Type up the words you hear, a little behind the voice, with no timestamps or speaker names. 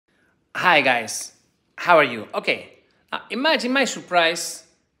Hi guys, how are you? Okay, now imagine my surprise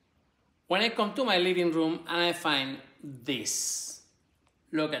when I come to my living room and I find this.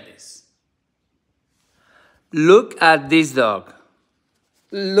 Look at this. Look at this dog.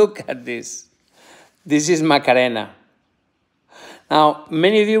 Look at this. This is Macarena. Now,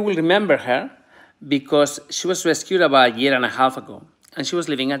 many of you will remember her because she was rescued about a year and a half ago and she was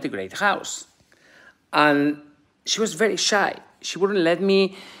living at the great house. And she was very shy. She wouldn't let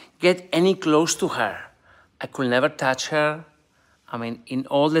me get any close to her. I could never touch her. I mean, in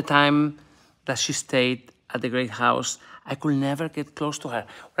all the time that she stayed at the great house, I could never get close to her.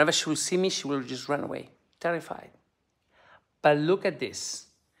 Whenever she will see me, she will just run away, terrified. But look at this.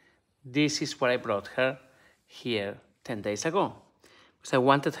 This is what I brought her here 10 days ago. Because I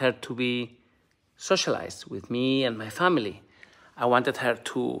wanted her to be socialized with me and my family. I wanted her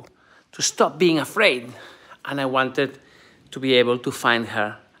to stop being afraid. And I wanted to be able to find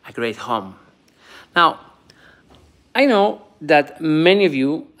her a great home. Now, I know that many of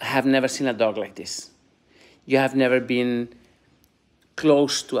you have never seen a dog like this. You have never been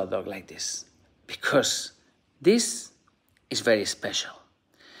close to a dog like this because this is very special.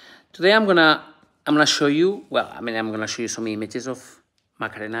 Today I'm gonna show you, I'm gonna show you some images of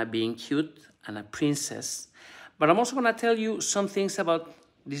Macarena being cute and a princess, but I'm also gonna tell you some things about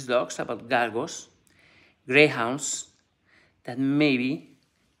these dogs, about galgos, greyhounds, that maybe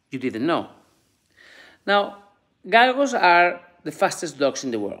you didn't know. Now, galgos are the fastest dogs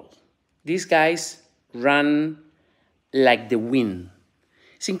in the world. These guys run like the wind.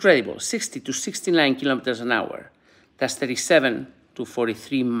 It's incredible, 60 to 69 kilometers an hour. That's 37 to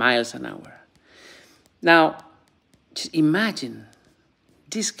 43 miles an hour. Now, just imagine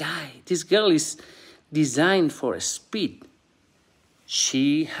this girl is designed for speed.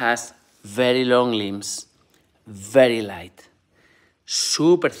 She has very long limbs, very light,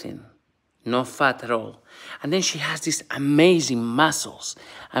 super thin, no fat at all. And then she has these amazing muscles.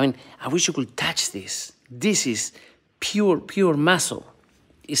 I mean, I wish you could touch this. This is pure muscle.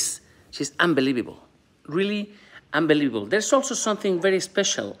 She's unbelievable, really unbelievable. There's also something very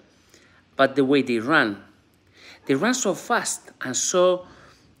special about the way they run. They run so fast and so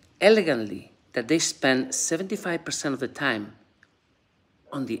elegantly that they spend 75% of the time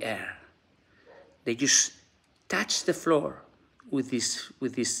on the air. They just touch the floor with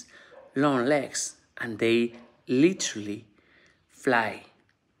these long legs and they literally fly.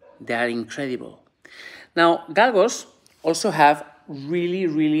 They are incredible. Now, galgos also have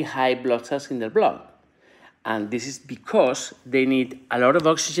really high blood cells in their blood. And this is because they need a lot of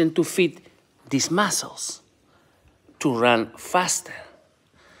oxygen to feed these muscles, to run faster,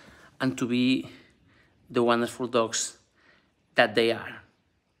 and to be the wonderful dogs that they are.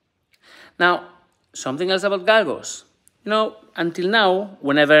 Now, something else about galgos. You know, until now,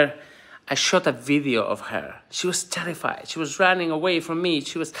 whenever I shot a video of her, she was terrified. She was running away from me.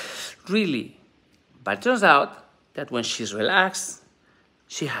 She was really... But it turns out that when she's relaxed,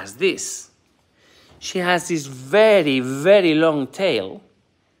 she has this. She has this very long tail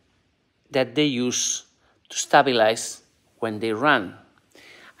that they use to stabilize when they run.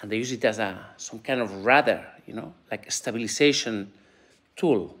 And they use it as some kind of rudder, you know, like a stabilization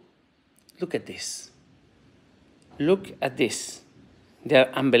tool. Look at this. Look at this.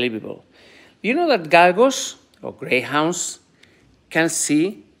 They're unbelievable. You know that galgos or greyhounds can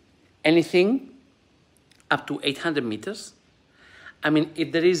see anything up to 800 meters? I mean,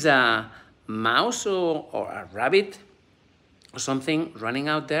 if there is a mouse or a rabbit or something running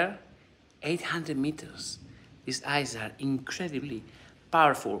out there, 800 meters. These eyes are incredibly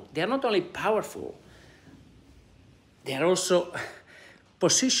powerful. They are not only powerful, they are also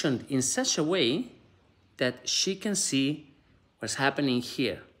positioned in such a way that she can see what's happening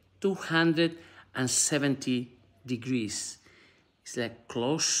here, 270 degrees. It's like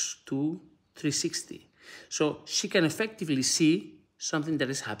close to 360. So she can effectively see something that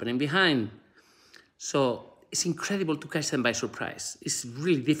is happening behind. So it's incredible to catch them by surprise. It's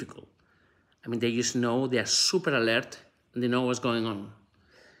really difficult. I mean, they just know, they are super alert, and they know what's going on.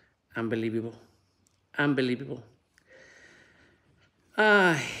 Unbelievable. Unbelievable.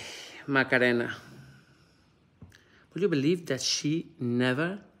 Ay, Macarena. Would you believe that she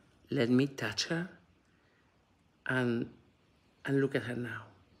never let me touch her? And look at her now.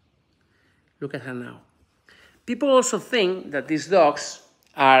 Look at her now. People also think that these dogs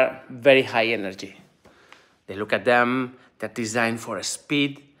are very high energy. They look at them, they're designed for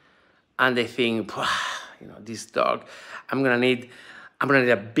speed, and they think, you know, this dog, I'm gonna need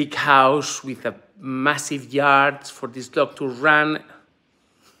a big house with a massive yard for this dog to run.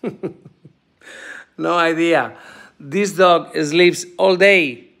 No idea. This dog sleeps all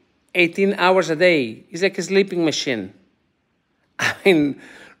day 18 hours a day. It's like a sleeping machine. I mean,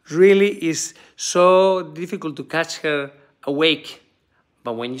 really is so difficult to catch her awake.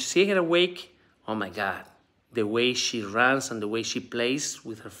 But when you see her awake, oh my God, the way she runs and the way she plays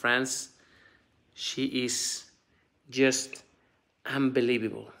with her friends, she is just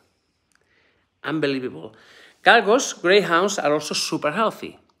unbelievable. Unbelievable. Galgos, greyhounds, are also super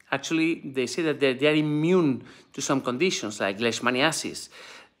healthy. Actually, they say that they are immune to some conditions like leishmaniasis.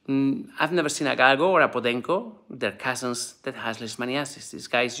 I've never seen a galgo or a podenco, they're cousins, that has leishmaniasis. These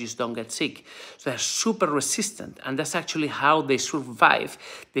guys just don't get sick. So they're super resistant, and that's actually how they survive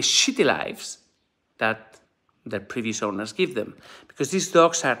the shitty lives that their previous owners give them. Because these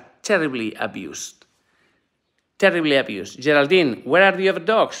dogs are terribly abused. Terribly abused. Geraldine, where are the other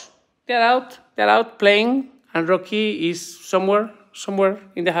dogs? They're out playing, and Rocky is somewhere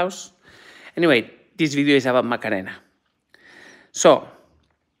in the house. Anyway, this video is about Macarena. So,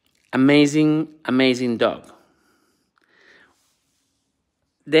 amazing dog.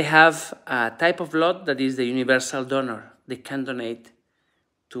 They have a type of blood that is the universal donor. They can donate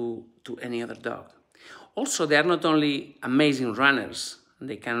to any other dog. Also, they are not only amazing runners,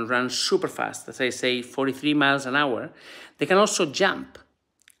 they can run super fast, as I say, 43 miles an hour. They can also jump.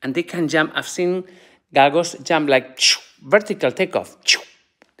 And they can jump. I've seen galgos jump like vertical takeoff.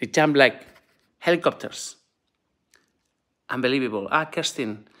 They jump like helicopters. Unbelievable.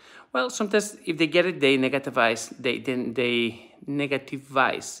 Kerstin. Well, sometimes if they get it, they negativize. They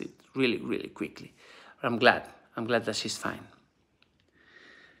negativize it really quickly. But I'm glad that she's fine.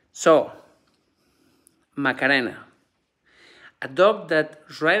 So, Macarena, a dog that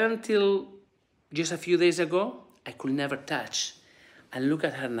right until just a few days ago, I could never touch. And look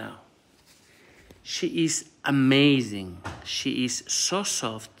at her now. She is amazing. She is so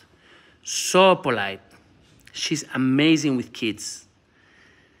soft, so polite. She's amazing with kids.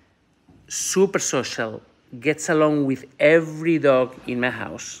 Super social. Gets along with every dog in my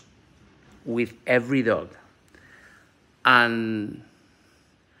house. With every dog. And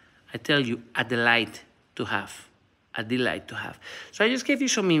I tell you, a delight to have. A delight to have. So I just gave you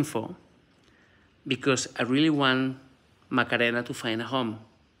some info because I really want Macarena to find a home.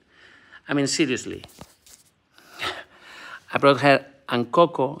 I mean, seriously. I brought her and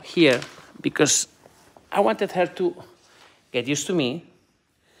Coco here because I wanted her to get used to me,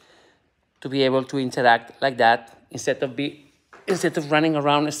 to be able to interact like that instead of running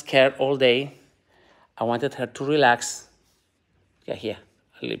around scared all day. I wanted her to relax. Yeah, here,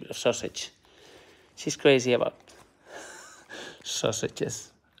 a little bit of sausage. She's crazy about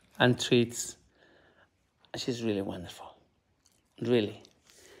sausages and treats. She's really wonderful. Really.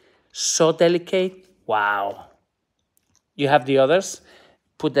 So delicate. Wow. You have the others.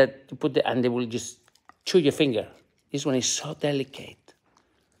 And they will just chew your finger. This one is so delicate.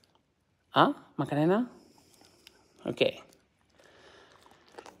 Huh, Macarena? Okay.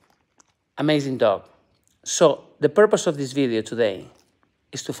 Amazing dog. So the purpose of this video today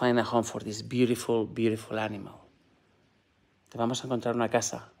is to find a home for this beautiful animal. Te vamos a encontrar una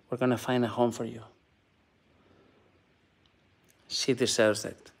casa. We're going to find a home for you. She deserves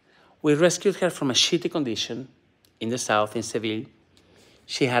it. We rescued her from a shitty condition in the south, in Seville.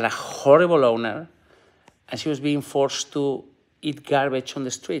 She had a horrible owner, and she was being forced to eat garbage on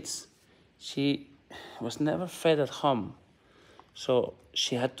the streets. She was never fed at home, so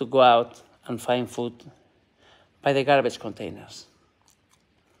she had to go out and find food by the garbage containers.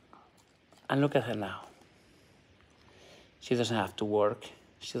 And look at her now. She doesn't have to work.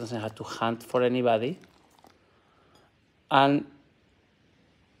 She doesn't have to hunt for anybody. And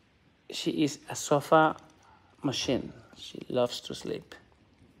she is a sofa machine. She loves to sleep.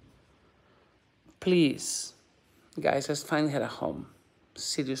 Please, guys, let's find her a home.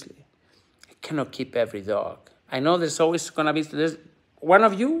 Seriously. I cannot keep every dog. I know there's always going to be... One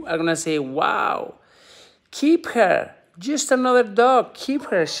of you are going to say, wow, keep her. Just another dog. Keep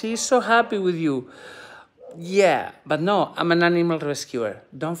her. She's so happy with you. Yeah, but no, I'm an animal rescuer.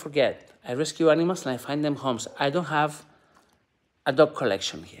 Don't forget, I rescue animals and I find them homes. I don't have a dog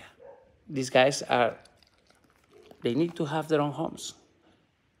collection here. These guys they need to have their own homes.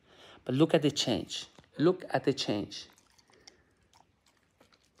 But look at the change. Look at the change.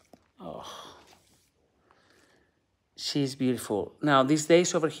 Oh, she's beautiful. Now, these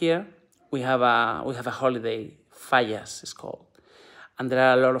days over here, we have a holiday, Fallas it's called. And there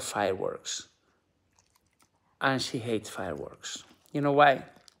are a lot of fireworks. And she hates fireworks. You know why?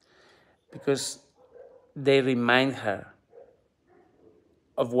 Because they remind her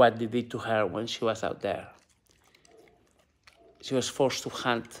of what they did to her when she was out there. She was forced to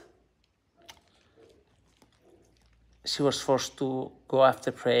hunt she was forced to go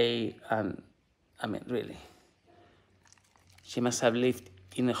after prey, and I mean, really, she must have lived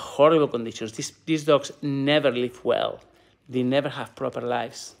in horrible conditions. These dogs never live well. They never have proper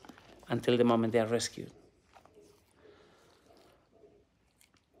lives until the moment they are rescued.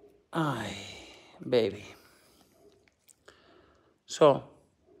 Ay, baby. So,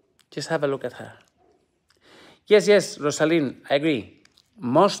 just have a look at her. Yes, Rosalind, I agree.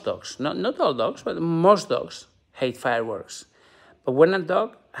 Most dogs, not all dogs, but most dogs hate fireworks. But when a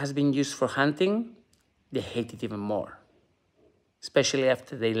dog has been used for hunting, they hate it even more, especially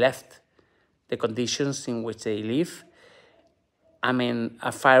after they left the conditions in which they live. I mean,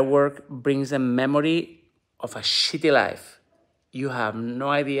 a firework brings a memory of a shitty life. You have no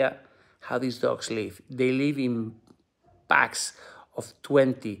idea how these dogs live. They live in packs of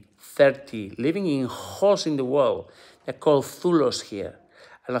 20, 30, living in holes in the wall. They're called thulos here.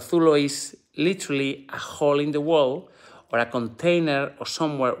 And a thulo is literally a hole in the wall or a container or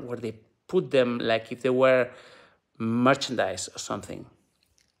somewhere where they put them like if they were merchandise or something.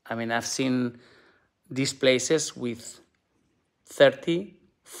 I mean, I've seen these places with 30,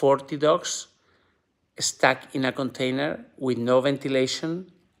 40 dogs stuck in a container with no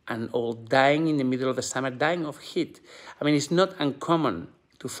ventilation and all dying in the middle of the summer, dying of heat. I mean, it's not uncommon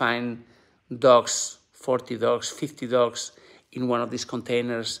to find dogs, 40 dogs, 50 dogs in one of these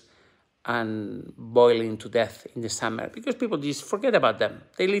containers and boiling to death in the summer because people just forget about them.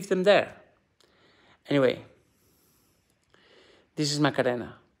 They leave them there. Anyway, this is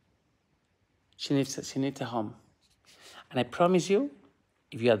Macarena. She needs a home. And I promise you,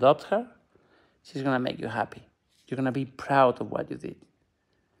 if you adopt her, she's going to make you happy. You're going to be proud of what you did.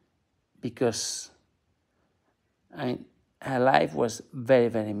 Because her life was very,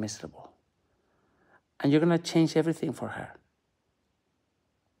 very miserable. And you're going to change everything for her.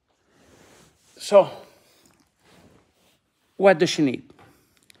 So, what does she need?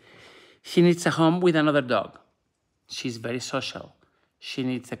 She needs a home with another dog. She's very social. She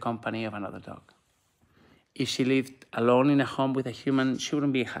needs the company of another dog. If she lived alone in a home with a human, she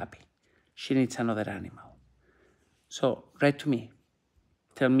wouldn't be happy. She needs another animal. So write to me.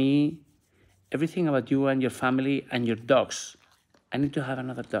 Tell me everything about you and your family and your dogs. I need to have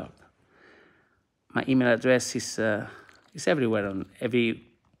another dog. My email address is everywhere on every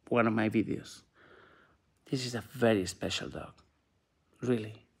one of my videos. This is a very special dog.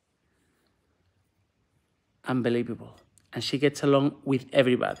 Really. Unbelievable. And she gets along with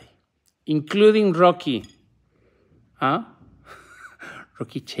everybody, including Rocky. Huh?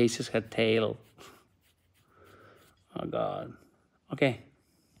 Rocky chases her tail. Oh, God. Okay.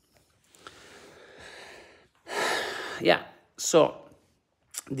 Yeah, so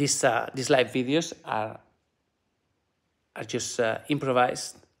these live videos are just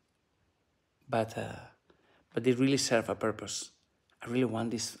improvised, but they really serve a purpose. I really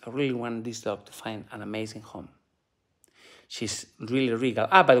want this dog to find an amazing home. She's really regal.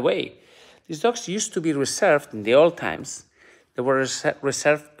 By the way, these dogs used to be reserved in the old times. They were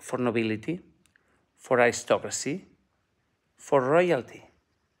reserved for nobility, for aristocracy, for royalty.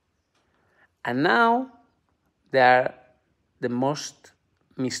 And now they are the most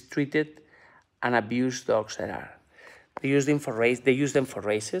mistreated and abused dogs there are. They use them for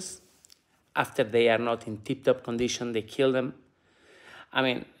races. After they are not in tip-top condition, they kill them. I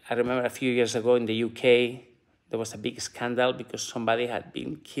mean, I remember a few years ago in the UK, there was a big scandal because somebody had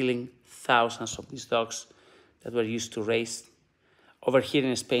been killing thousands of these dogs that were used to race. Over here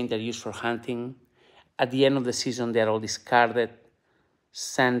in Spain, they're used for hunting. At the end of the season, they're all discarded,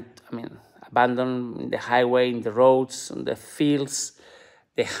 abandoned in the highway, in the roads, in the fields.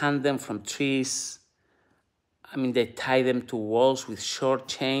 They hunt them from trees. They tie them to walls with short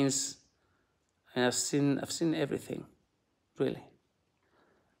chains. And I've seen everything, really.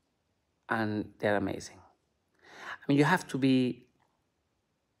 And they're amazing. You have to be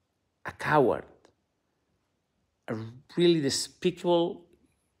a coward, a really despicable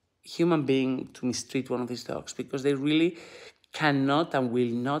human being to mistreat one of these dogs because they really cannot and will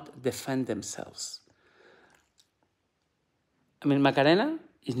not defend themselves. Macarena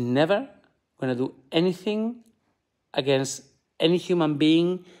is never going to do anything against any human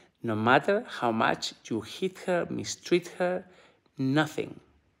being, no matter how much you hit her, mistreat her, nothing.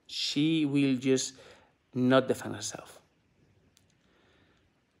 She will just not defend herself.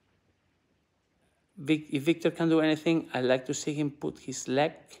 If Viktor can do anything, I'd like to see him put his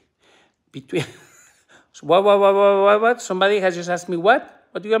leg between... What? Somebody has just asked me what?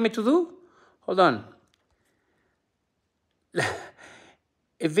 What do you want me to do? Hold on.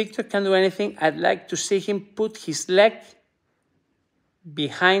 If Viktor can do anything, I'd like to see him put his leg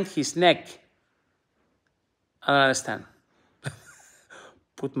behind his neck. I don't understand.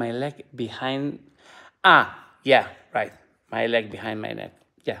 Put my leg behind. Ah, yeah, right. My leg behind my neck.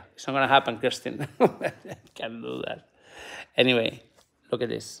 Yeah, it's not going to happen, Kirsten. Can't do that. Anyway, look at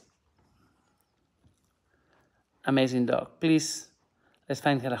this. Amazing dog. Please, let's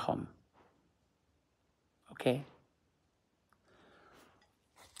find her a home. Okay?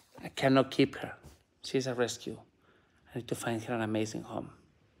 I cannot keep her. She's a rescue. I need to find her an amazing home.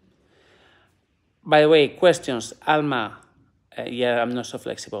 By the way, questions. Alma. Yeah, I'm not so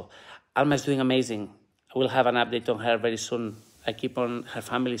flexible. Alma is doing amazing. I will have an update on her very soon. I keep on, her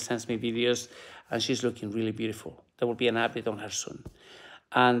family sends me videos and she's looking really beautiful. There will be an update on her soon.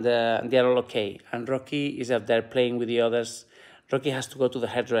 And they're all okay. And Rocky is up there playing with the others. Rocky has to go to the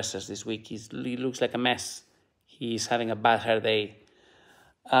hairdressers this week. He looks like a mess. He's having a bad hair day.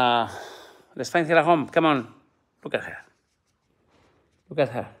 Let's find her at home. Come on. Look at her. Look at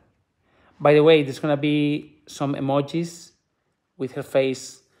her. By the way, there's going to be some emojis with her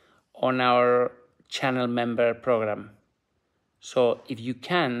face on our channel member program. So if you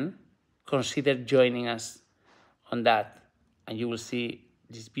can, consider joining us on that. And you will see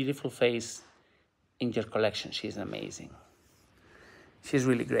this beautiful face in your collection. She's amazing. She's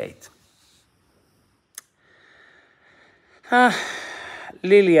really great.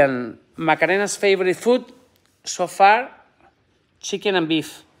 Lillian, Macarena's favorite food so far, chicken and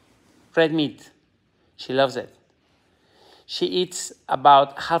beef, red meat. She loves it. She eats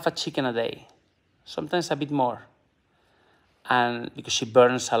about half a chicken a day, sometimes a bit more, and because she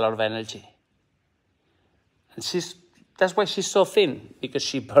burns a lot of energy. And that's why she's so thin, because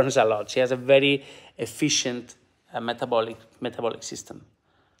she burns a lot. She has a very efficient metabolic system.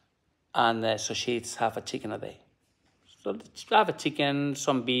 And so she eats half a chicken a day. So half a chicken,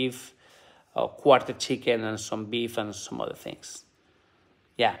 some beef, or quarter chicken and some beef and some other things.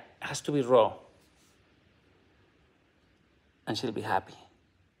 Yeah, it has to be raw. And she'll be happy.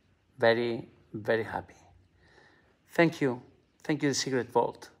 Very, very happy. Thank you. Thank you, The Secret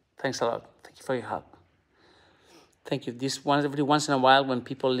Vault. Thanks a lot. Thank you for your help. Thank you. Every once in a while when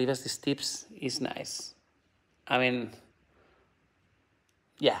people leave us these tips is nice. I mean,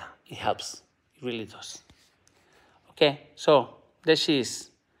 yeah, it helps. It really does. Okay, so there she is,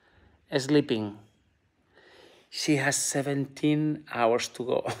 sleeping. She has 17 hours to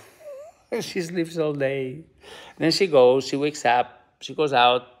go. She sleeps all day. Then she wakes up, she goes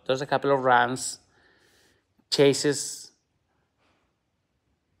out, does a couple of runs, chases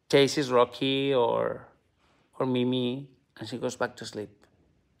Rocky or Mimi, and she goes back to sleep.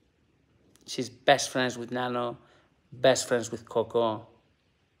 She's best friends with Nano, best friends with Coco.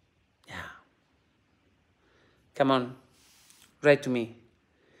 Yeah. Come on, write to me.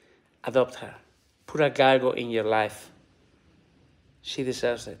 Adopt her. Put a galgo in your life. She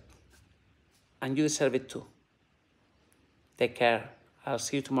deserves it. And you deserve it too. Take care. I'll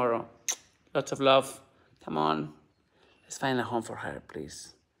see you tomorrow. Lots of love. Come on. Let's find a home for her,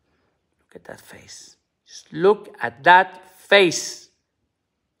 please. Look at that face. Just look at that face.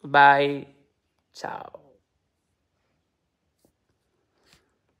 Bye. Ciao.